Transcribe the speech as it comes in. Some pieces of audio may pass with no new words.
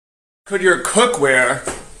Could your cookware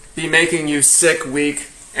be making you sick, weak,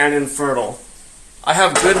 and infertile? I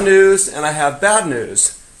have good news and I have bad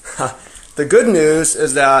news. The good news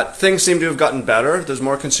is that things seem to have gotten better. There's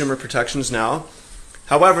more consumer protections now.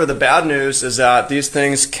 However, the bad news is that these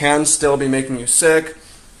things can still be making you sick,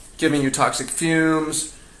 giving you toxic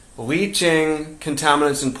fumes, leaching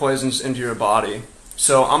contaminants and poisons into your body.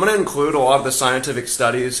 So I'm going to include a lot of the scientific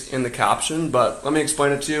studies in the caption, but let me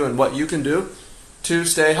explain it to you and what you can do to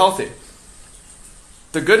stay healthy.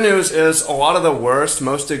 The good news is a lot of the worst,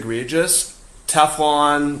 most egregious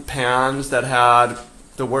Teflon pans that had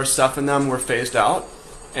the worst stuff in them were phased out,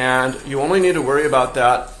 and you only need to worry about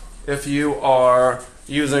that if you are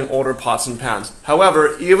using older pots and pans.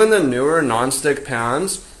 However, even the newer non-stick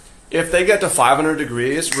pans, if they get to 500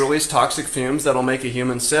 degrees, release toxic fumes that'll make a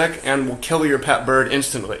human sick and will kill your pet bird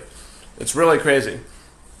instantly. It's really crazy.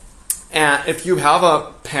 And if you have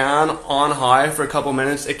a pan on high for a couple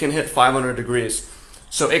minutes, it can hit 500 degrees.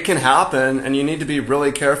 So it can happen, and you need to be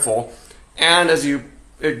really careful. And as it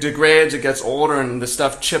degrades, it gets older, and the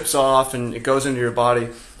stuff chips off, and it goes into your body.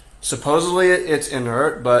 Supposedly it's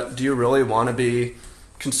inert, but do you really want to be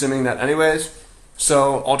consuming that anyways?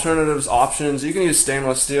 So alternatives, options, you can use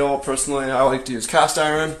stainless steel. Personally, I like to use cast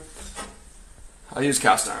iron. I use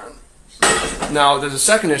cast iron. Now, there's a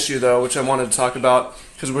second issue, though, which I wanted to talk about,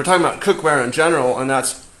 because we're talking about cookware in general, and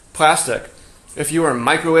that's plastic. If you are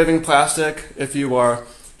microwaving plastic, if you are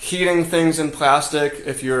heating things in plastic,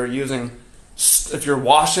 if you're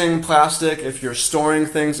washing plastic, if you're storing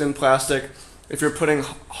things in plastic, if you're putting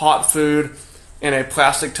hot food in a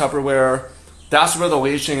plastic Tupperware, that's where the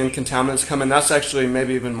leaching and contaminants come in. That's actually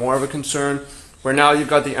maybe even more of a concern, where now you've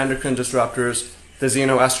got the endocrine disruptors, the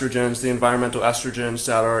xenoestrogens, the environmental estrogens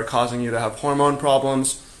that are causing you to have hormone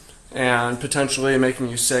problems and potentially making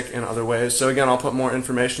you sick in other ways. So again, I'll put more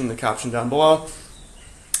information in the caption down below.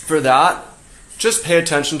 For that, just pay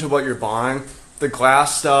attention to what you're buying. The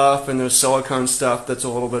glass stuff and the silicone stuff, that's a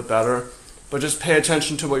little bit better, but just pay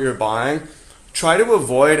attention to what you're buying. Try to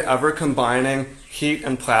avoid ever combining heat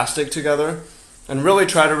and plastic together, and really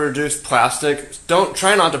try to reduce plastic.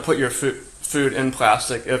 Try not to put your food in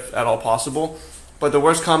plastic if at all possible, but the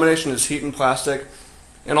worst combination is heat and plastic.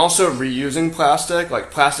 And also reusing plastic,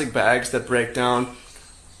 like plastic bags that break down.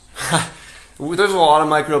 There's a lot of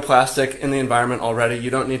microplastic in the environment already.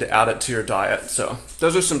 You don't need to add it to your diet. So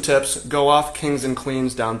those are some tips. Go off kings and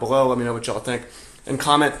queens down below. Let me know what y'all think. And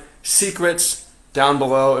comment secrets down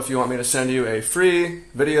below if you want me to send you a free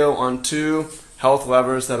video on 2 health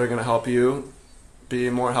levers that are going to help you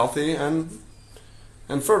be more healthy and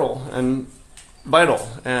fertile and vital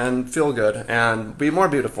and feel good and be more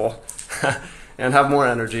beautiful and have more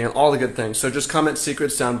energy and all the good things. So just comment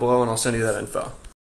secrets down below and I'll send you that info.